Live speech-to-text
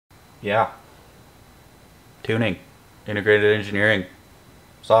Yeah. Tuning, integrated engineering,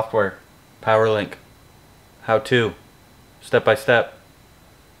 software, power link, how to, step by step.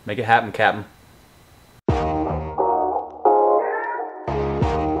 Make it happen, Captain.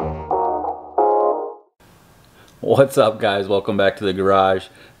 What's up, guys? Welcome back to the garage.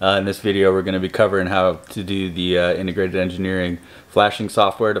 In this video we're going to be covering how to do the integrated engineering flashing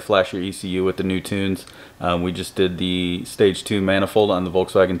software to flash your ECU with the new tunes. We just did the stage 2 manifold on the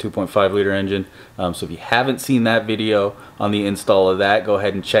Volkswagen 2.5 liter engine. So if you haven't seen that video on the install of that, go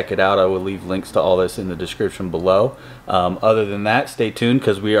ahead and check it out. I will leave links to all this in the description below. Other than that, stay tuned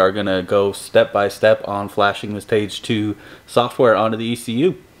because we are going to go step by step on flashing the stage 2 software onto the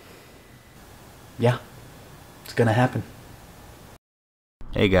ECU. Yeah. It's gonna happen.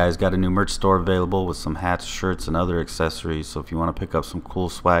 Hey guys, got a new merch store available with some hats, shirts, and other accessories. So if you want to pick up some cool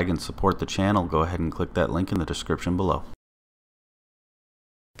swag and support the channel, go ahead and click that link in the description below.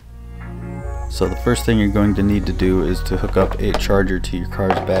 So the first thing you're going to need to do is to hook up a charger to your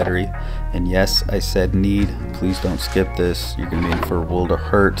car's battery. And yes, I said need. Please don't skip this. You're going to be in for a world of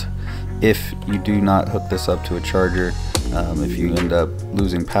hurt if you do not hook this up to a charger. If you end up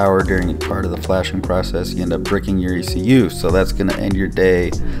losing power during part of the flashing process, you end up bricking your ECU. So that's going to end your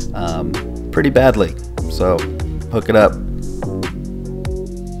day pretty badly. So hook it up.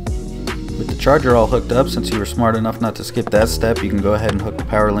 With the charger all hooked up, since you were smart enough not to skip that step, you can go ahead and hook the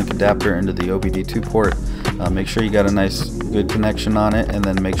power link adapter into the OBD2 port. Make sure you got a nice good connection on it, and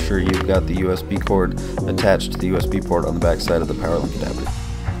then make sure you've got the USB cord attached to the USB port on the back side of the power link adapter.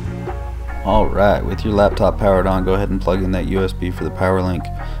 Alright, with your laptop powered on, go ahead and plug in that USB for the power link.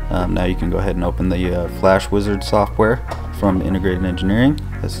 Now you can go ahead and open the Flash Wizard software from Integrated Engineering.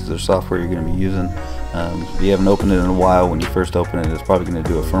 This is their software you're going to be using. If you haven't opened it in a while, when you first open it, it's probably going to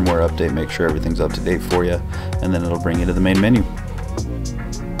do a firmware update, make sure everything's up to date for you, and then it'll bring you to the main menu.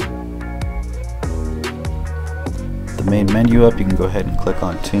 The main menu up, you can go ahead and click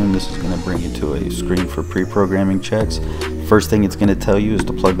on Tune. This is going to bring you to a screen for pre-programming checks. First thing it's going to tell you is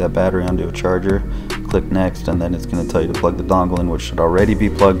to plug that battery onto a charger. Click Next, and then it's going to tell you to plug the dongle in, which should already be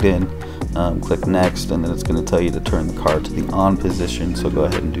plugged in. Click Next, and then it's going to tell you to turn the car to the on position, so go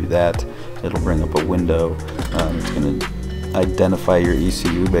ahead and do that. It'll bring up a window. It's going to identify your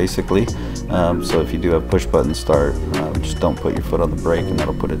ECU basically. So if you do have push button start, just don't put your foot on the brake, and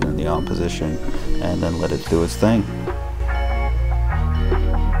that'll put it in the on position, and then let it do its thing.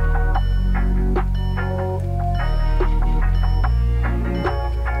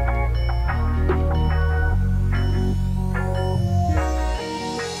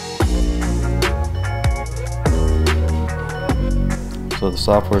 So the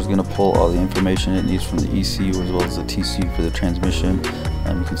software is going to pull all the information it needs from the ECU as well as the TCU for the transmission.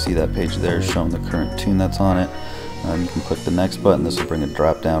 You can see that page there showing the current tune that's on it. You can click the next button. This will bring a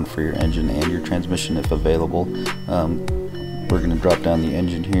drop down for your engine and your transmission if available. We're going to drop down the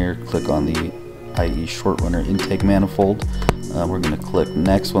engine here, click on the IE short runner intake manifold. We're going to click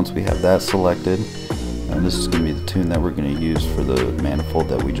next once we have that selected. And this is going to be the tune that we're going to use for the manifold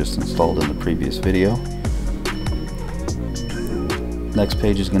that we just installed in the previous video. Next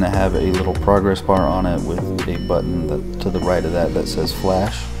page is going to have a little progress bar on it with a button to the right of that says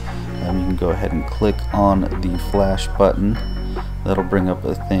flash. You can go ahead and click on the flash button. That'll bring up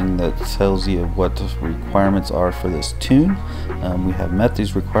a thing that tells you what the requirements are for this tune. We have met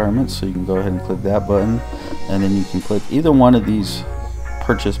these requirements, so you can go ahead and click that button, and then you can click either one of these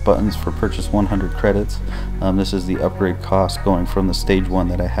purchase buttons for purchase 100 credits. This is the upgrade cost going from the stage 1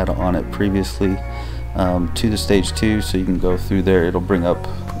 that I had on it previously to the stage 2, so you can go through there. It'll bring up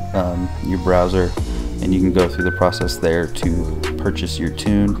your browser, and you can go through the process there to purchase your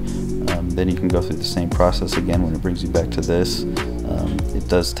tune. Then you can go through the same process again when it brings you back to this. It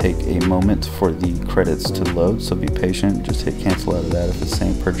does take a moment for the credits to load, so be patient. Just hit cancel out of that if it's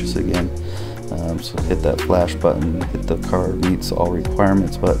saying purchase again. So hit that flash button, hit the car meets all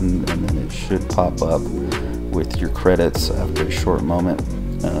requirements button, and then it should pop up with your credits after a short moment.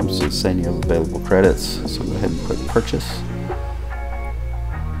 So it's saying you have available credits, so go ahead and click purchase,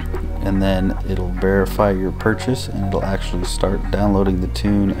 and then it'll verify your purchase, and it'll actually start downloading the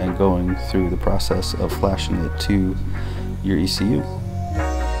tune and going through the process of flashing it to your ECU.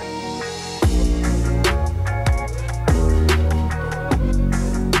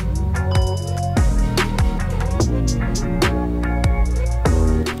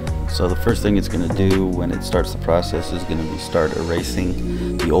 So the first thing it's going to do when it starts the process is going to be start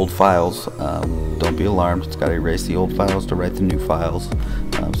erasing the old files. Don't be alarmed, it's got to erase the old files to write the new files.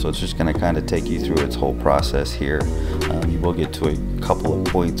 So it's just going to kind of take you through its whole process here. You will get to a couple of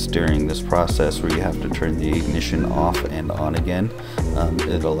points during this process where you have to turn the ignition off and on again.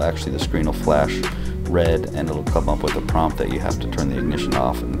 It'll actually, the screen will flash red and it'll come up with a prompt that you have to turn the ignition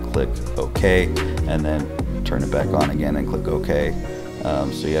off and click OK, and then turn it back on again and click OK.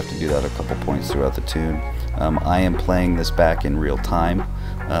 So you have to do that a couple points throughout the tune. I am playing this back in real time.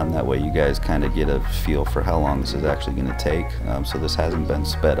 That way you guys kind of get a feel for how long this is actually going to take. So this hasn't been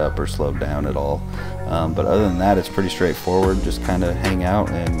sped up or slowed down at all. But other than that, it's pretty straightforward. Just kind of hang out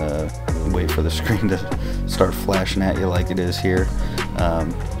and wait for the screen to start flashing at you like it is here.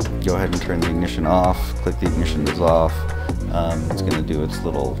 Go ahead and turn the ignition off. Click the ignition is off. It's going to do its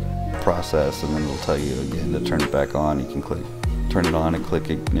little process, and then it'll tell you again to turn it back on. You can turn it on and click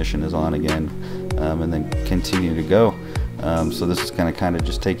ignition is on again, and then continue to go. So this is going to kind of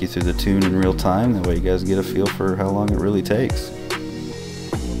just take you through the tune in real time. That way you guys get a feel for how long it really takes.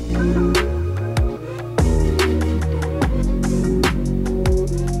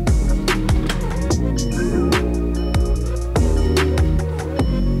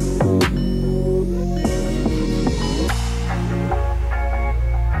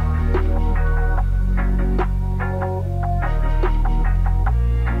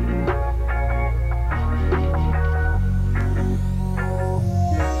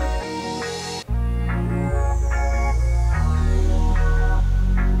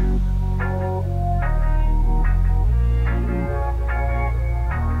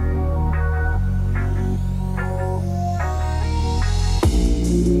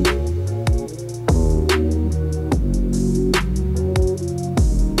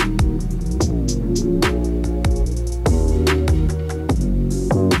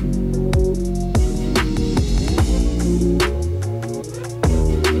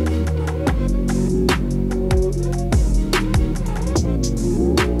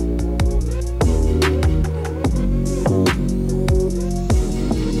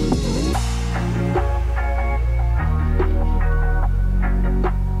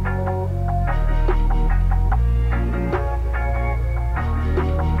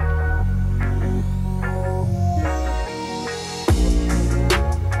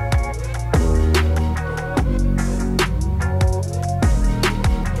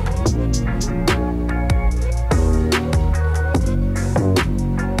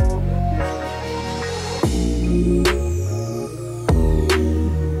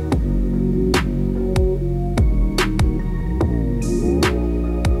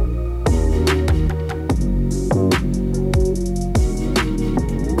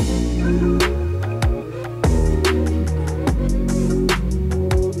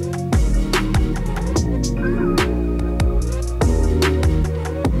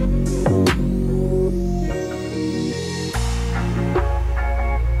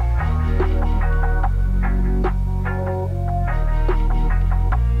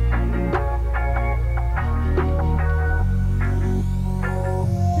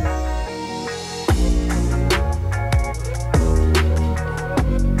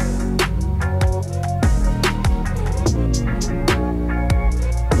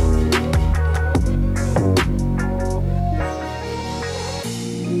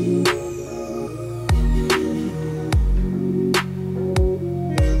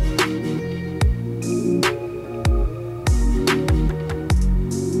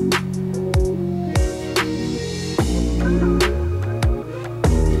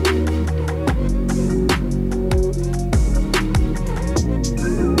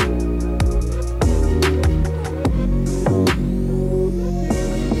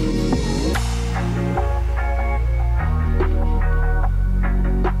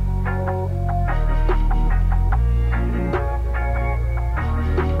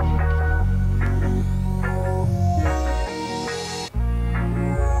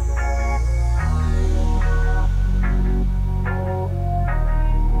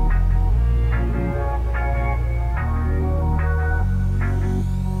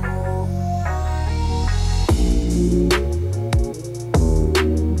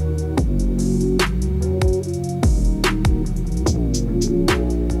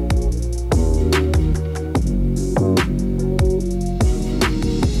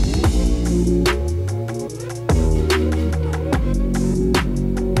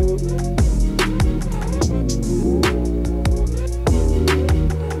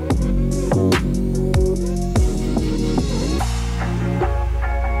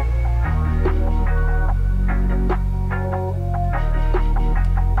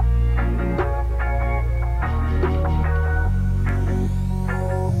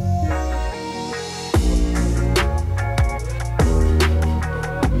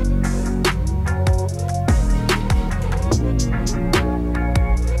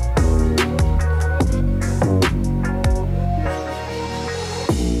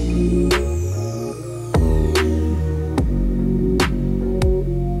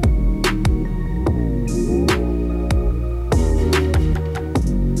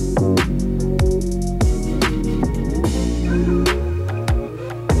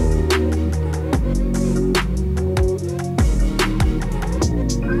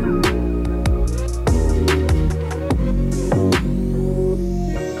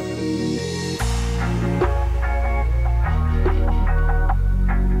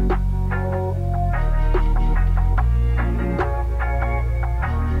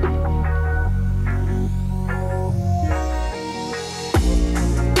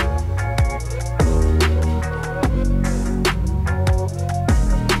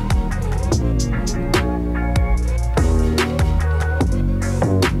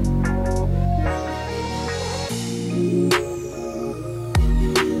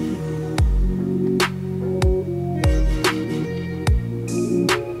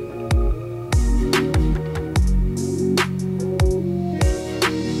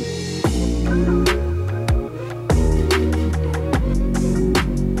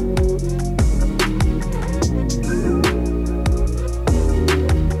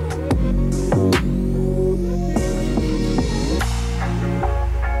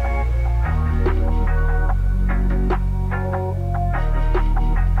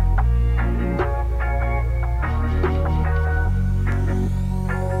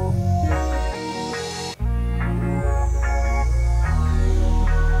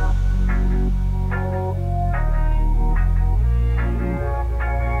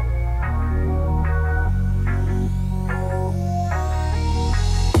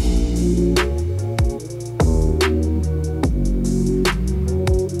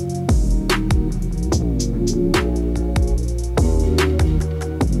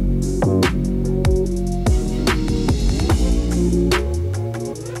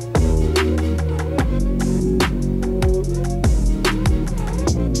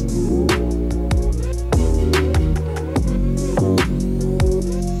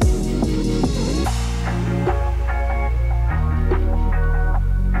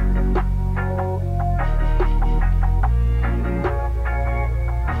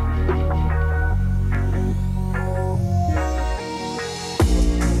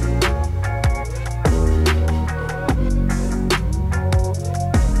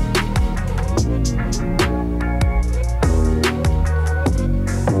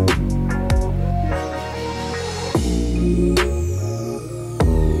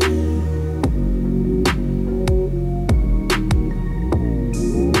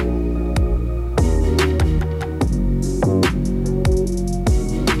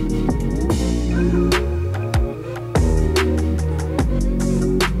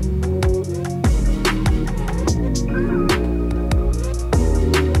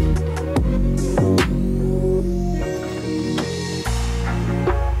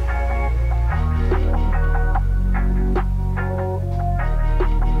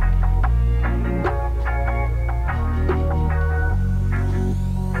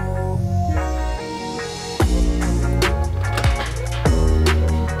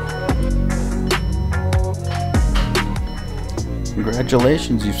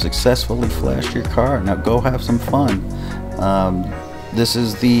 congratulations, you've successfully flashed your car. Now go have some fun. This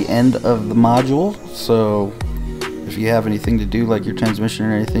is the end of the module, so if you have anything to do like your transmission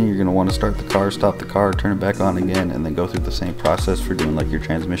or anything, you're going to want to start the car, stop the car, turn it back on again, and then go through the same process for doing like your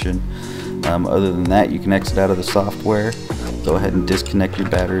transmission. Other than that, you can exit out of the software, go ahead and disconnect your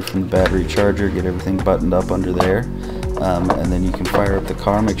battery from the battery charger, get everything buttoned up under there, and then you can fire up the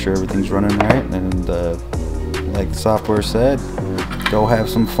car, make sure everything's running right, and like the software said, go have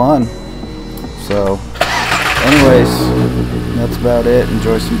some fun. So anyways, that's about it.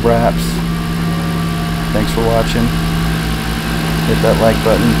 Enjoy some braps. Thanks for watching. Hit that like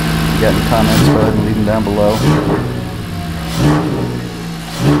button. If you got any comments, go ahead and leave them down below.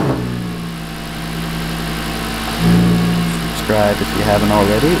 Subscribe if you haven't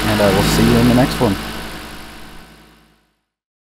already, and I will see you in the next one.